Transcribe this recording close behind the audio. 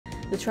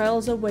The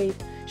trials await.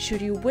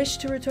 Should you wish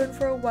to return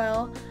for a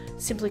while,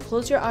 simply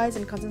close your eyes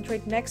and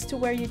concentrate next to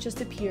where you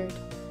just appeared.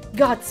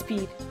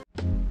 Godspeed!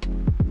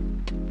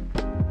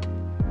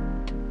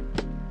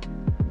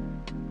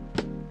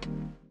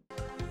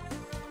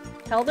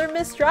 Elder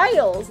Miss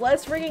Trials!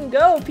 Let's freaking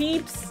go,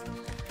 peeps!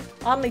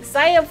 I'm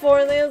excited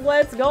for this,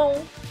 let's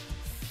go!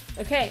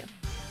 Okay.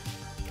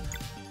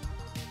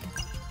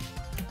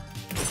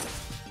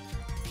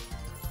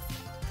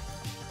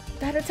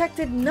 That attack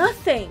did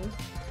nothing!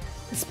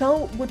 The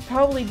spell would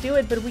probably do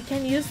it, but we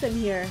can't use them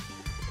here.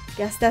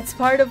 Guess that's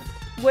part of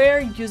where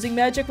using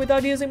magic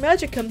without using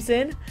magic comes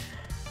in.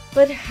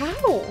 But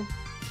how?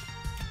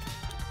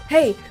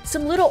 Hey,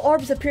 some little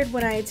orbs appeared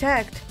when I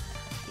attacked.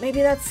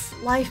 Maybe that's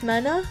life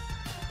mana?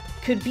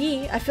 Could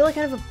be. I feel like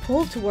I have a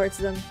pull towards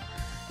them.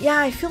 Yeah,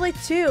 I feel it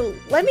too.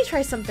 Let me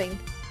try something.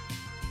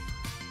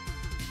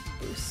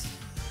 Boost.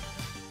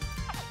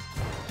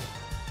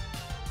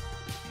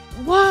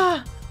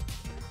 Wow!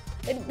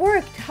 It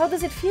worked! How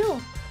does it feel?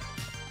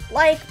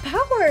 Like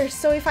power!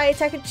 So if I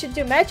attack it should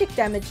do magic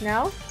damage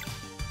now.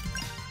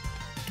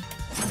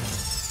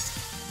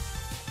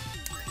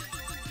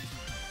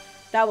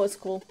 That was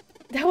cool.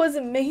 That was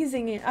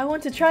amazing. I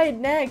want to try it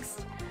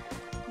next.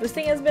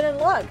 Boosting has been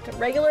unlocked.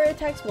 Regular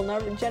attacks will now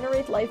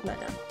regenerate life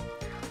mana.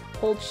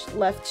 Hold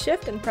left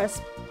shift and press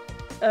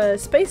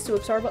space to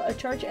absorb a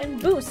charge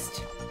and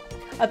boost.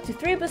 Up to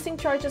 3 boosting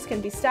charges can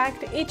be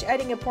stacked, each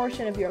adding a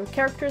portion of your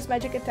character's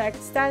magic attack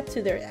stat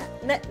to their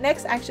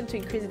next action to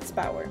increase its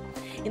power.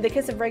 In the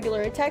case of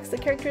regular attacks, the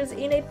character's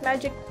innate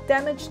magic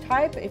damage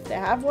type, if they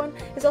have one,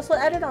 is also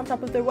added on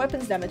top of their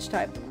weapon's damage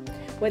type.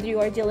 Whether you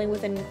are dealing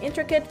with an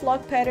intricate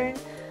block pattern,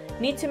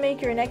 need to make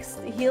your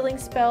next healing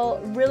spell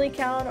really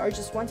count, or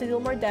just want to deal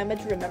more damage,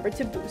 remember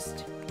to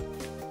boost.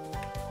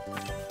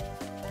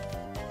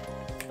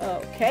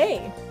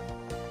 Okay.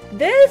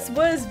 This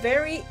was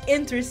very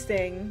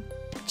interesting.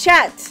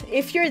 Chat,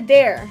 if you're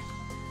there,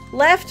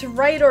 left,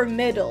 right, or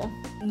middle?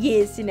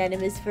 Yes,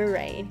 unanimous for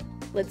right.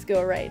 Let's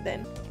go right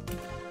then.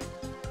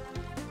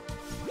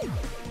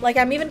 Like,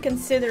 I'm even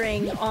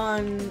considering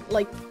on,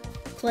 like,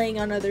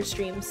 playing on other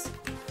streams.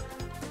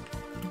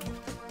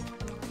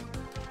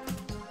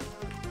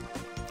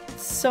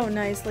 So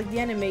nice, like the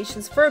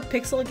animations for a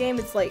pixel game,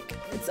 it's like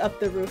it's up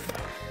the roof.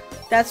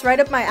 That's right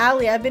up my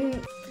alley.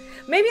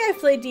 Maybe I've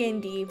played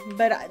D&D,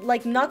 but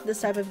like not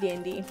this type of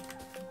D&D.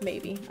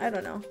 Maybe, I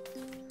don't know.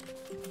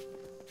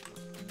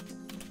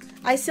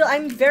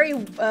 I'm very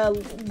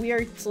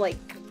weird to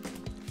like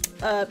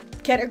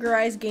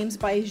categorize games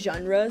by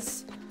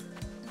genres.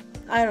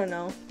 I don't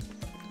know.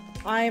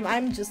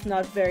 I'm just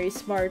not very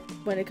smart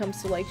when it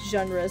comes to like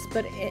genres,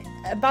 but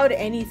about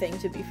anything,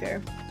 to be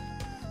fair.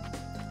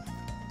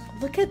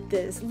 Look at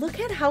this. Look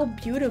at how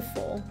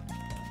beautiful.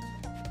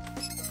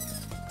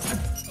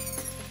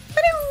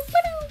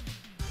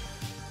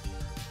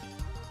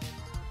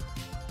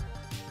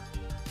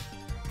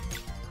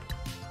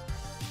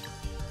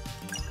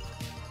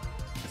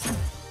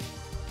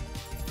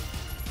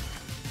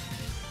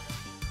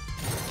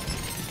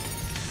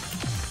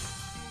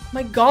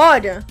 My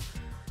god!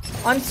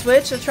 On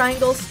Switch, a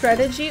triangle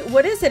strategy?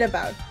 What is it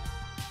about?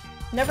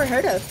 Never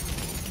heard of.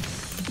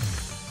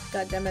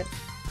 God damn it.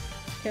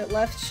 Hit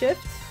left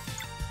shift.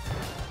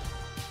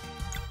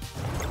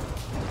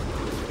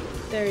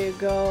 There you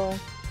go.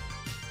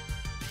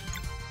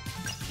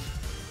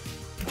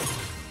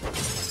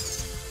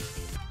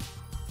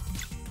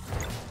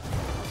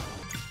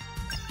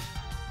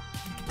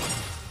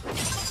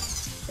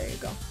 There you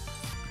go.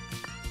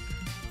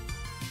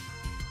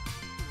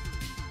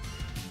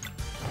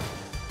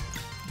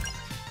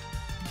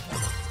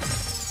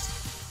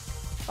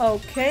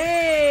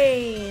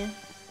 Okay.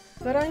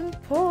 But I'm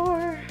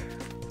poor.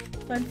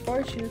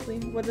 Unfortunately.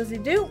 What does he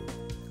do?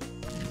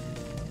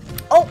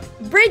 Oh!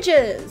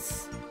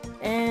 Bridges!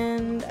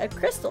 And a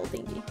crystal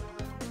thingy.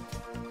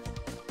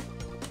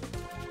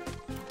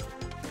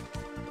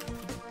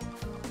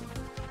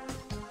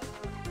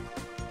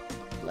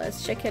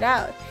 Let's check it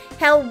out.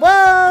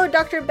 Hello,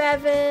 Dr.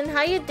 Bevan!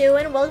 How you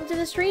doing? Welcome to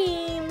the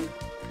stream!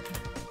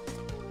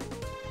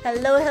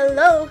 Hello,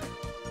 hello!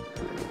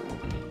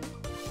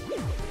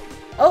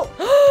 Oh!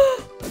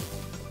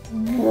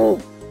 Whoa!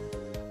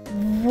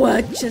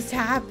 What just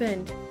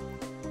happened?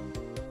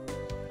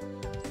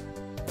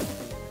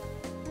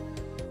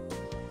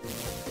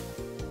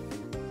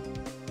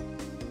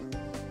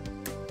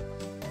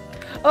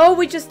 Oh,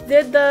 we just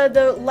did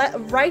the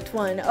right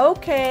one.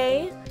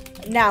 Okay.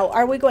 Now,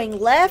 are we going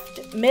left,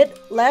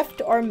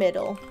 left, or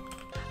middle?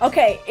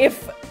 Okay,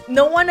 if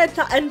no one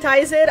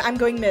unties it, I'm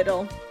going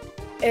middle.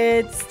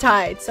 It's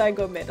tied, so I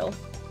go middle.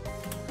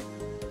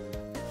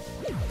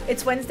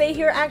 It's Wednesday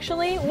here,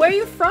 actually. Where are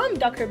you from,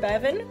 Dr.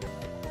 Bevan?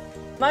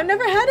 I've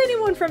never had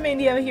anyone from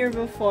India here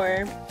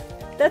before.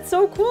 That's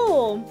so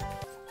cool.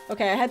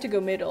 Okay, I had to go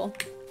middle.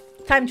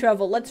 Time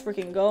travel, let's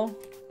freaking go.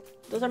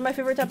 Those are my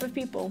favorite type of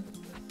people.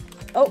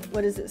 Oh,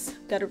 what is this?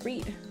 Gotta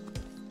read.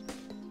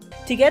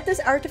 To get this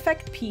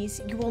artifact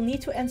piece, you will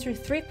need to answer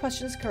 3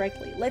 questions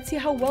correctly. Let's see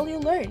how well you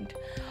learned.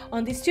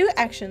 On these two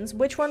actions,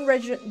 which one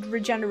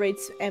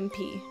regenerates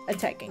MP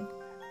attacking?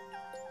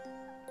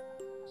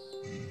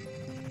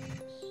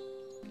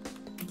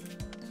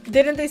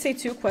 Didn't they say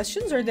 2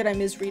 questions, or did I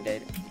misread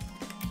it?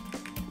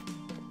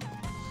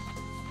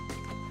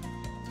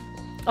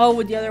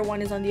 Oh, the other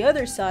one is on the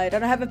other side. I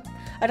don't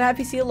have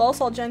PC, lol,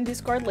 so I'll join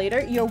Discord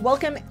later. You're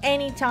welcome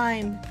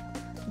anytime,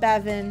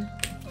 Bavin.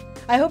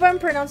 I hope I'm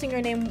pronouncing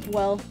your name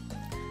well.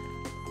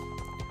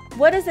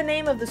 What is the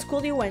name of the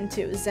school you went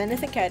to?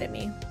 Zenith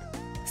Academy.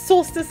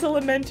 Solstice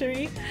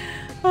Elementary.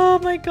 Oh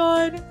my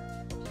god.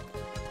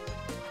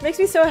 Makes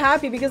me so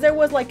happy because there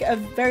was like a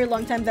very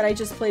long time that I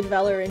just played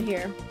Valorant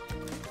here.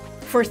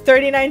 For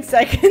 39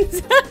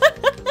 seconds.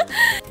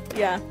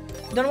 Yeah.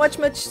 Don't watch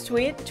much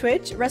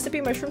Twitch.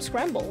 Recipe mushroom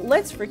scramble.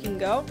 Let's freaking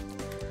go.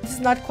 This is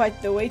not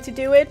quite the way to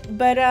do it,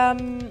 but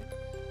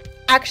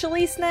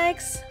actually,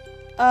 Snacks,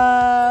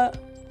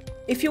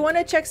 if you want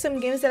to check some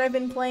games that I've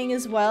been playing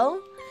as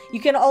well, you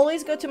can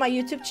always go to my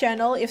YouTube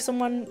channel if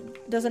someone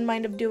doesn't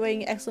mind of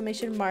doing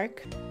exclamation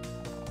mark.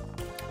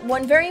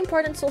 One very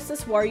important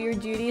Solstice Warrior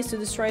duty is to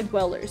destroy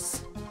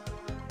dwellers.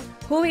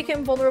 Who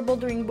became vulnerable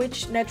during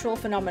which natural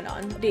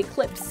phenomenon? The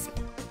eclipse.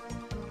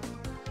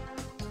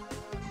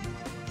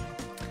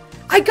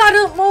 I got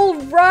them all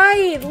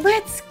right!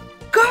 Let's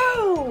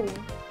go!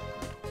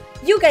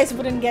 You guys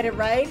wouldn't get it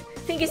right.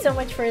 Thank you so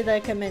much for the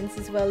comments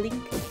as well,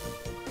 Link.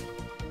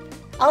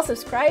 I'll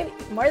subscribe.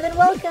 More than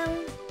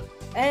welcome.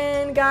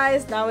 And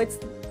guys, now it's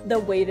the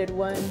weighted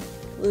one.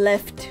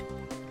 Left.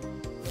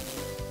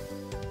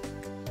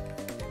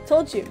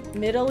 Told you,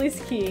 middle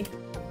is key.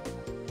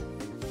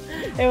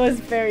 It was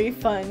very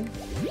fun.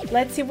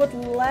 Let's see what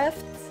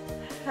left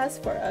has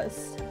for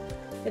us.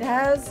 It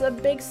has a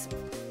big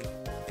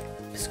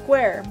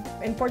square.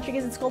 In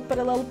Portuguese, it's called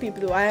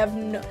paralelepípedo. I have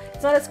no...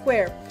 It's not a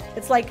square.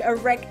 It's like a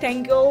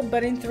rectangle,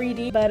 but in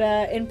 3D. But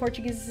in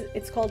Portuguese,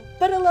 it's called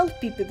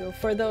paralelepípedo.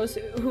 For those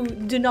who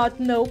do not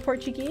know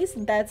Portuguese,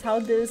 that's how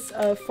this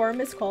form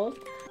is called.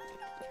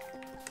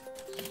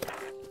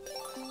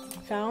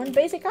 Found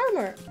basic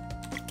armor.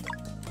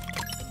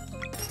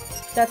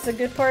 That's a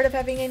good part of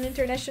having an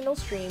international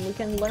stream. We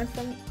can learn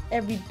from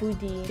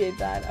everybody. Did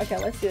that. Okay,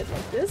 let's do it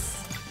like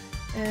this.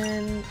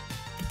 And...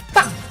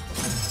 Bah!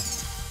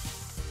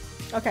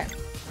 Okay.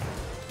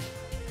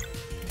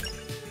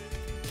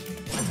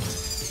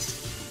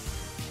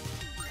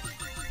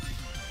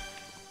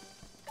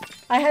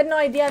 I had no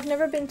idea. I've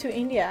never been to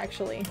India,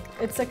 actually.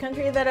 It's a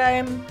country that I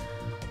am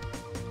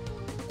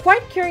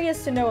quite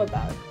curious to know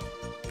about.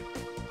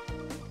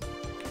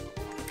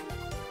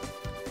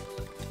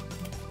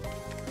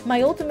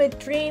 My ultimate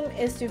dream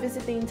is to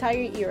visit the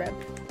entire Europe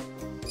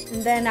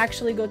and then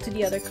actually go to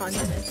the other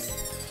continents.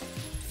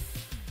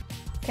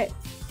 Okay.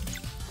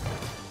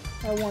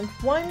 I want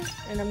one,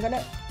 and I'm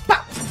gonna...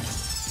 Pop!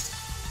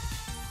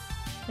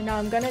 And now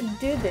I'm gonna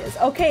do this.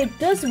 Okay, it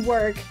does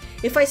work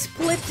if I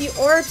split the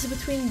orbs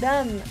between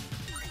them.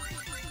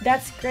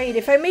 That's great.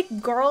 If I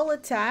make Girl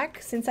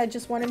attack, since I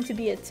just want him to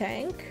be a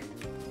tank...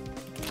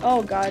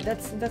 Oh god,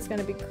 that's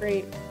gonna be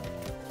great.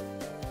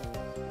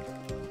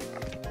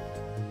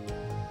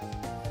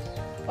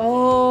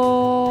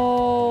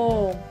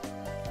 Oh!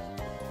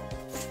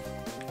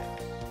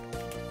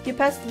 You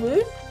passed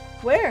loot?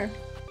 Where?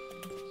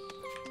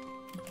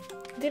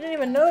 Didn't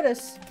even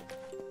notice.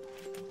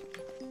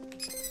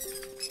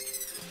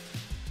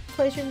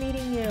 Pleasure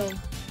meeting you.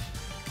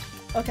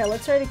 Okay,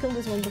 let's try to kill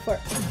this one before.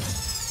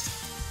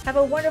 Have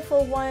a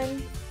wonderful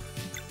one.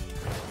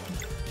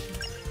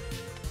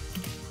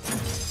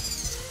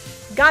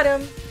 Got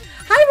him.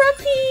 Hi,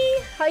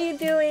 Rocky! How you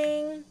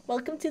doing?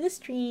 Welcome to the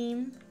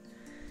stream.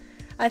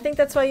 I think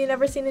that's why you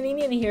never seen an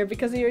Indian here,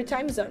 because of your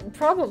time zone.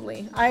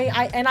 Probably.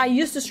 I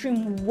used to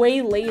stream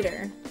way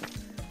later.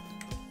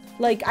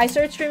 Like, I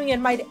started streaming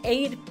at my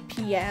 8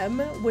 p.m,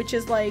 which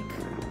is like...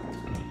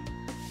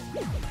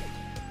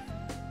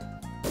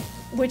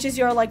 Which is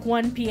your, like,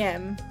 1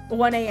 p.m.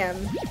 1 a.m.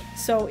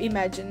 So,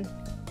 imagine.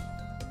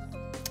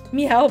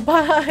 Meow,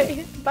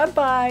 bye!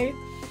 Bye-bye!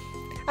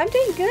 I'm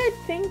doing good,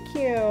 thank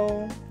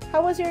you!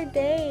 How was your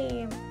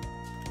day?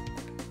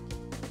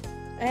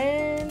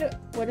 And...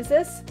 what is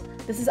this?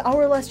 This is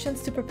our last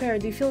chance to prepare.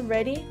 Do you feel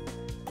ready?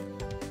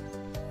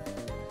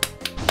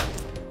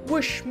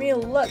 Wish me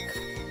luck!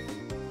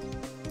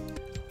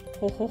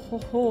 Ho ho ho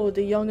ho,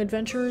 the young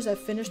adventurers have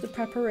finished the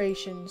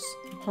preparations.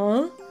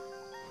 Huh?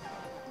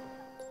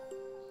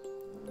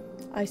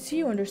 I see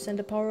you understand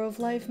the power of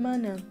life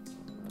mana.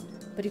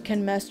 But you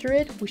can master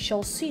it? We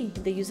shall see.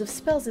 The use of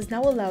spells is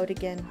now allowed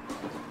again.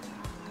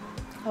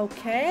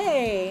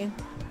 Okay.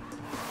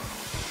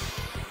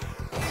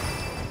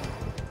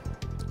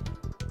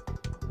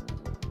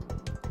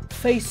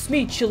 Face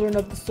me, children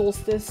of the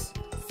solstice.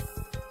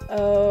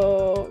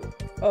 Oh,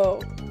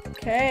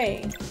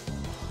 okay.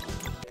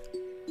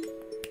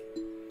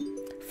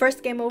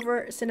 First game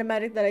over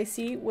cinematic that I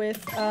see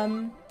with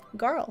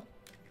Garl.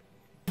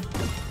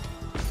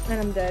 And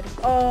I'm dead.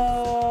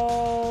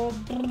 Oh.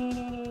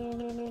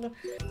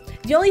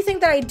 The only thing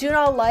that I do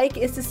not like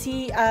is to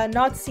see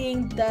not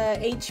seeing the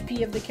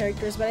HP of the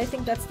characters, but I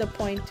think that's the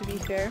point, to be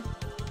fair.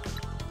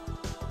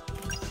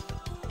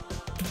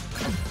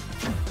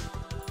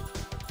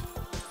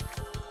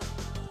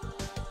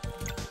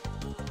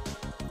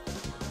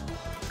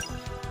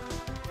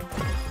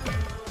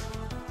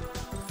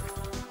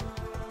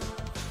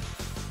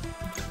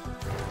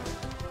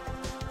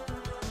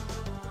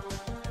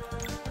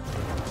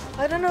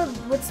 I don't know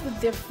what's the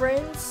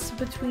difference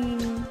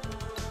between...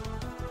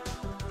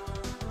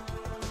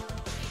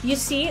 You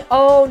see?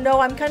 Oh no,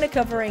 I'm kind of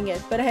covering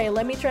it. But hey,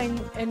 let me try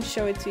and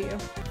show it to you.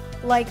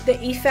 Like the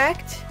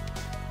effect,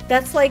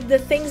 that's like the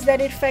things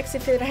that it affects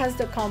if it has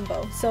the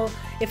combo. So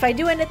if I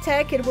do an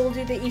attack, it will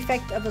do the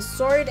effect of a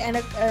sword and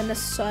a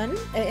sun,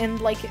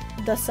 and like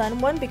the sun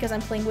one because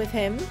I'm playing with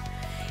him.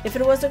 If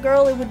it was a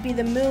girl, it would be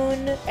the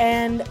moon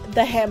and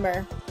the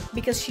hammer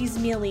because she's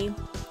melee,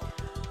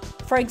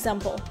 for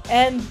example.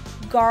 And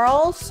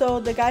Garl, so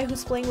the guy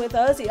who's playing with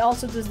us, he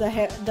also does the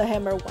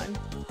hammer one.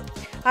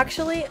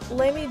 Actually,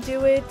 let me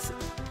do it.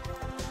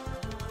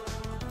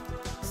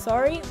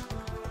 Sorry.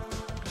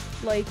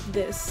 Like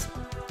this.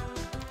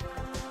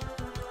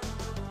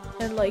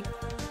 And like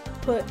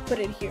put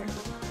it here.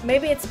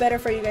 Maybe it's better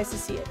for you guys to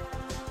see it.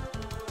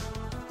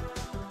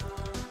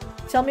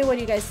 Tell me what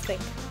you guys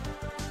think.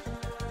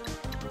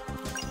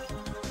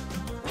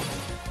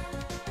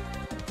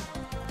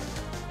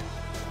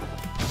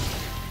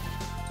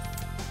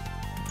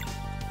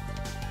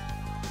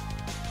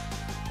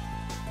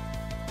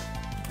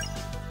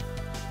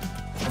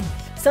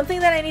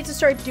 Something that I need to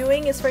start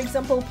doing is, for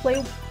example,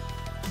 play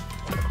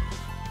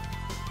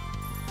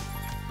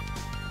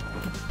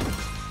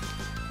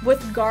with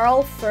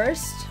Garl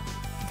first.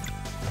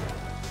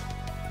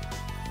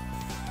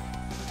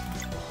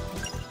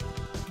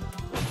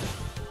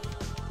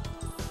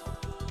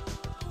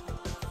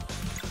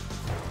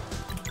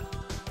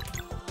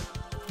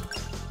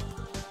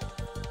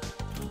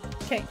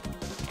 Okay.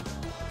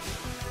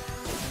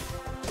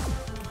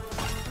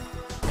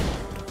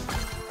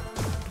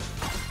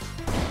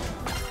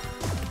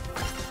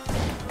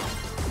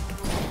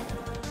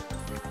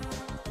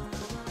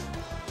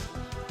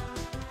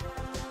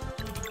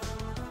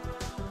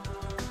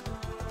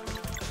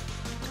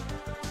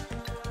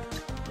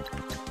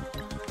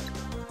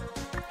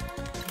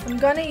 I'm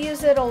gonna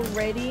use it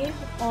already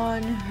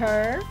on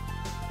her,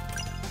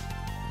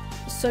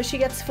 so she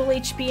gets full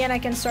HP and I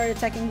can start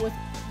attacking with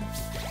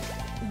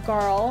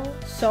Garl,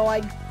 so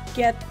I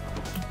get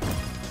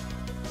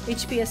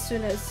HP as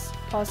soon as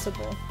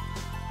possible.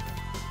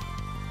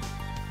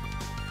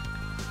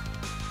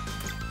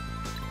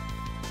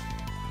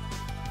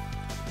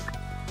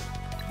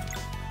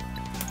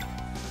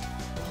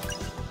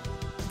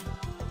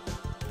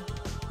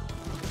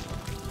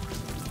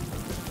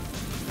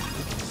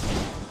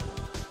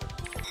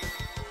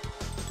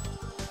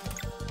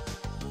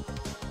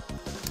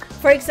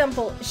 For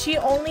example, she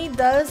only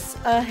does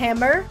a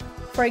hammer,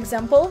 for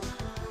example,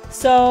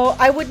 so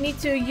I would need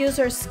to use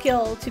her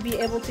skill to be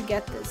able to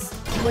get this,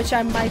 which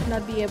I might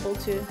not be able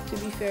to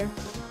be fair.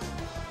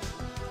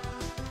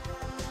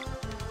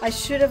 I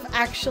should have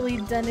actually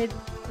done it.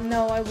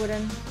 No, I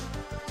wouldn't.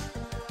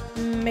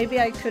 Maybe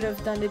I could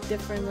have done it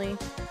differently.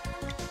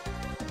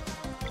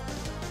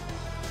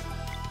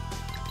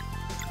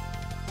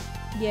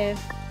 Yeah.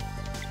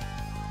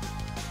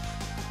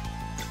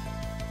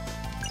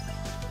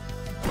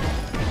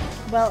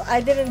 Well,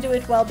 I didn't do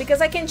it well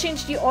because I can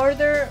change the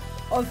order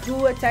of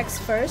who attacks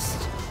first,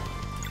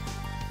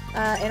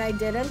 and I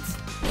didn't,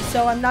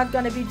 so I'm not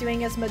gonna be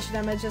doing as much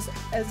damage as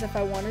if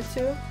I wanted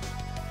to,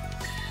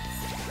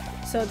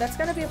 so that's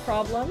gonna be a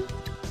problem.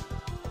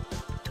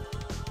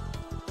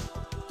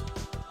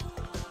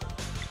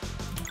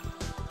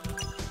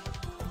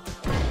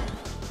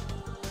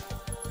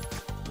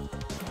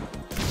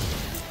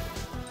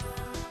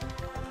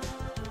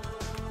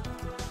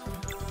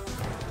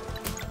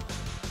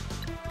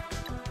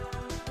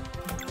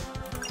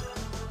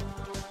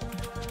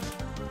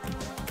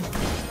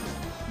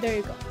 There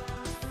you go.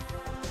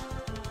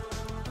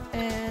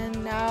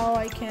 And now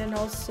I can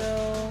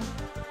also...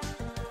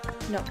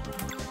 No.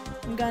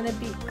 I'm gonna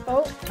be...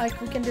 Oh,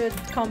 we can do a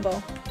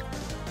combo.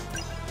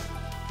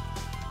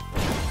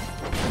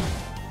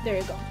 There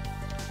you go.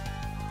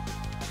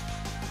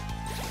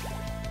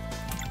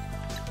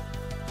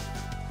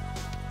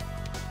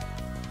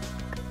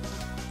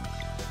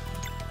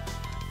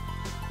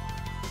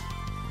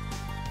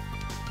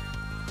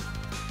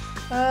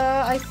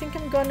 I think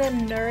I'm gonna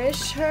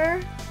nourish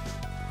her.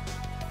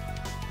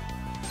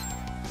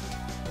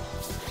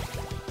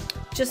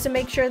 Just to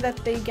make sure that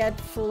they get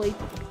full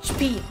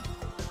HP.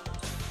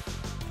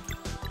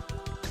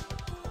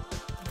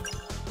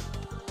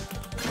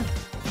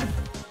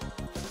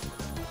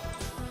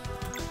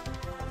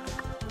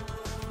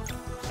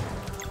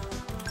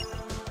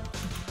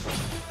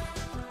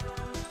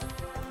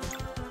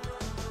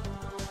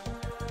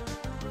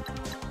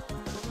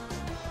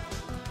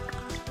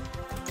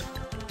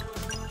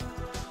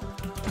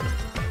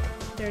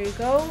 There you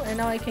go, and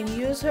now I can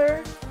use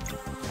her,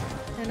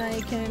 and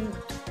I can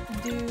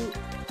do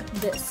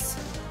this.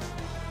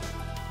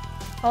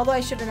 Although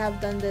I shouldn't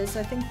have done this.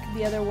 I think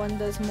the other one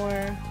does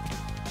more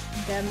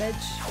damage.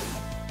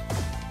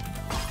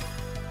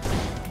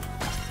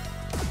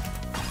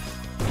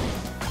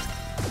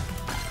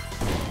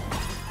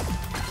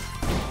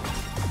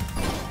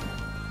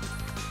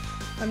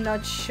 I'm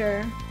not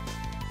sure.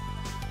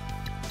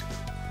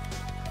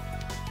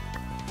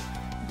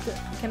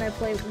 Can I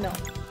play? No.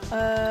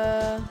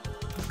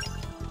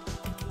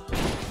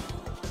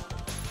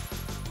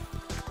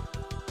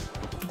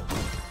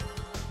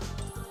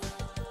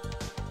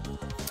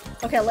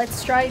 Okay,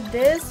 let's try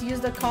this.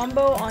 Use the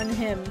combo on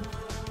him.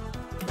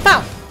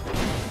 Pow!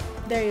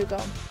 There you go.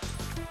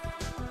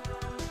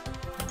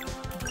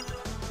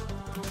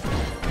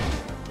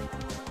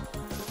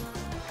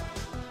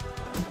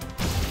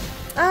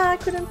 Ah, I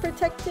couldn't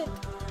protect it.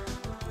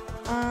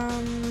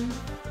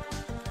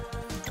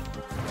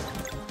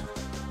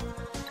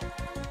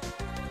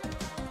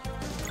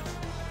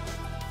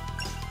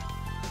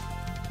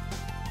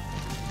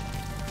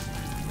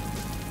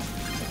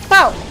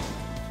 Pow!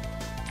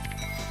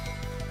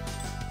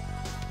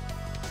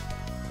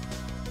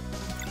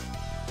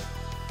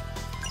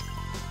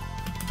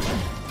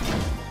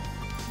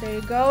 There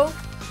you go.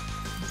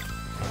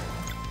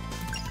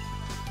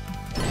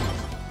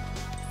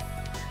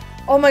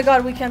 Oh my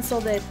god, we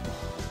cancelled it.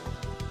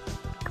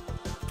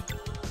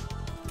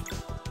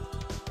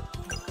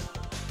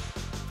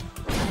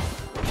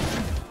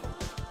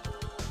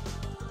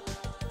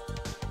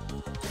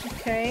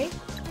 Okay.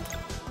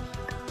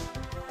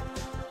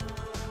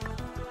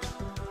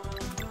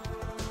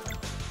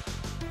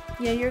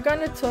 Yeah, you're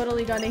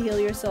totally gonna heal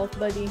yourself,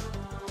 buddy.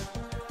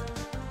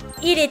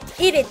 Eat it!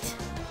 Eat it!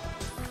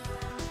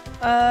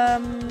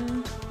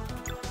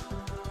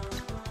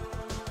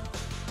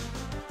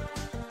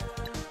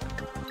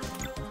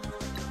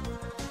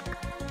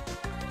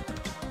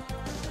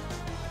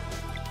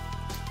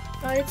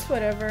 It's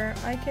whatever.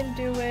 I can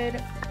do it.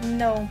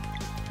 No.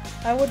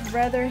 I would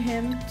rather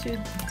him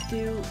to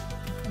do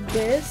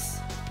this.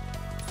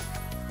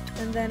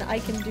 And then I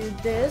can do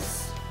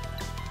this.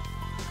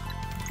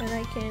 And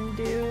I can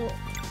do...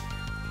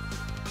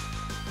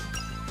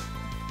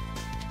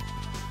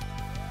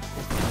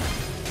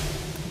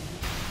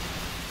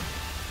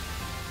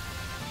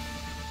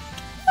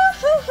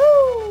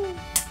 Woohoo!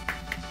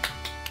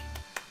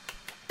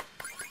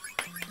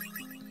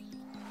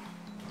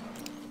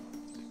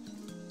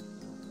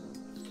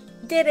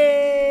 Did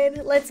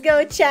it! Let's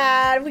go,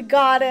 Chad! We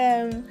got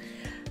him!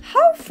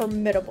 How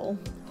formidable!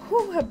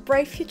 Who a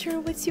bright future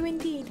awaits you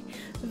indeed!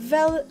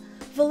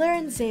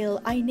 Valerian Zale,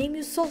 I name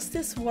you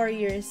Solstice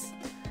Warriors.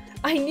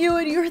 I knew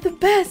it! You're the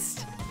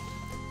best!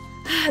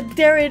 Ah,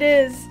 there it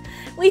is!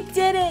 We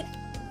did it!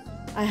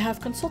 I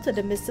have consulted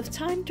the Mist of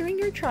Time during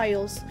your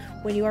trials.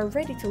 When you are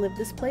ready to leave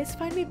this place,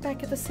 find me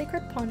back at the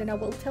Sacred Pond and I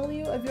will tell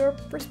you of your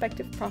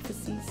respective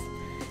prophecies.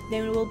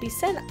 Then we will be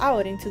sent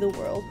out into the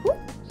world. Whoop.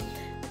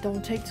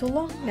 Don't take too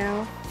long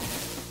now.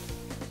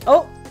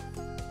 Oh!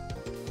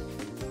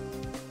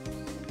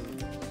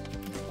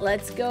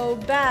 Let's go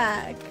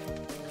back.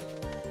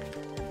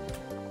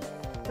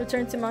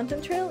 Return to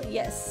Mountain Trail?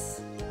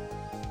 Yes.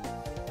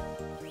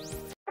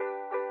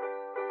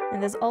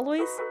 And as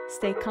always,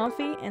 stay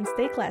comfy and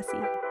stay classy.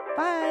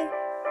 Bye!